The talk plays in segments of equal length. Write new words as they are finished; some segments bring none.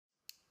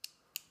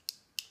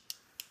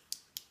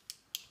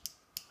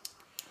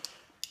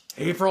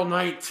April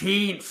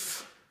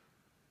 19th.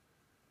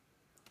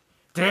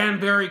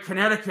 Danbury,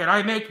 Connecticut.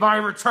 I make my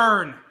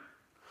return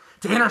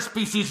to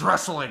interspecies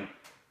wrestling.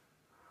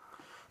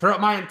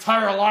 Throughout my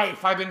entire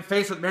life, I've been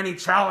faced with many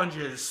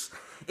challenges.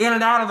 In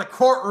and out of the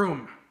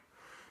courtroom.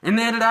 And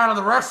in and out of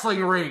the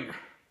wrestling ring.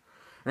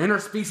 And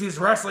interspecies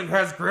wrestling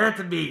has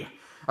granted me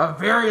a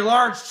very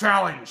large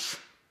challenge.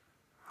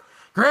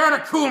 Gran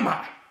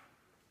Akuma.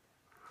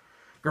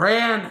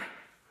 Gran,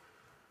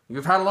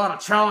 you've had a lot of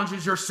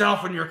challenges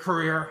yourself in your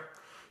career.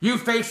 You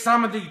face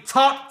some of the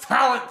top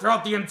talent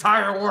throughout the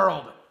entire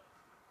world.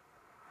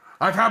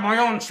 I've had my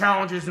own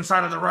challenges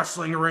inside of the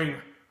wrestling ring.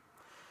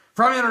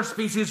 From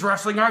interspecies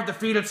wrestling, I've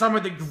defeated some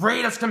of the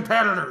greatest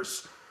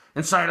competitors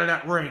inside of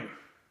that ring.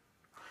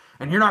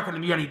 And you're not going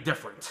to be any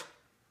different.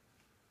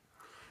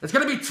 It's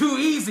going to be too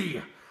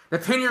easy to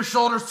pin your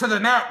shoulders to the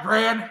mat,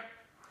 Gran.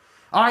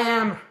 I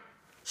am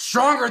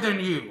stronger than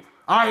you.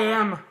 I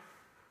am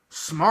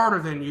smarter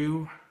than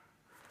you.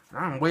 And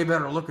I'm way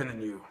better looking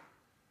than you.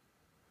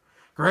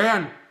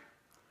 Gran,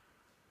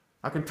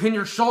 I can pin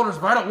your shoulders,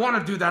 but I don't want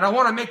to do that. I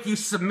want to make you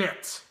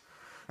submit.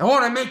 I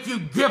want to make you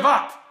give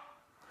up.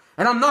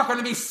 And I'm not going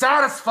to be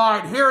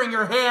satisfied hearing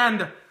your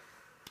hand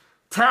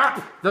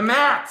tap the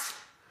mat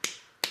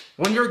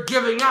when you're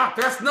giving up.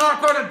 That's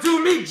not going to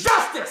do me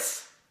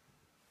justice.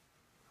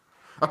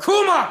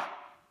 Akuma,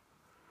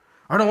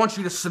 I don't want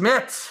you to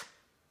submit.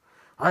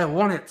 I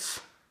want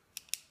it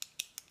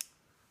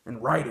in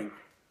writing.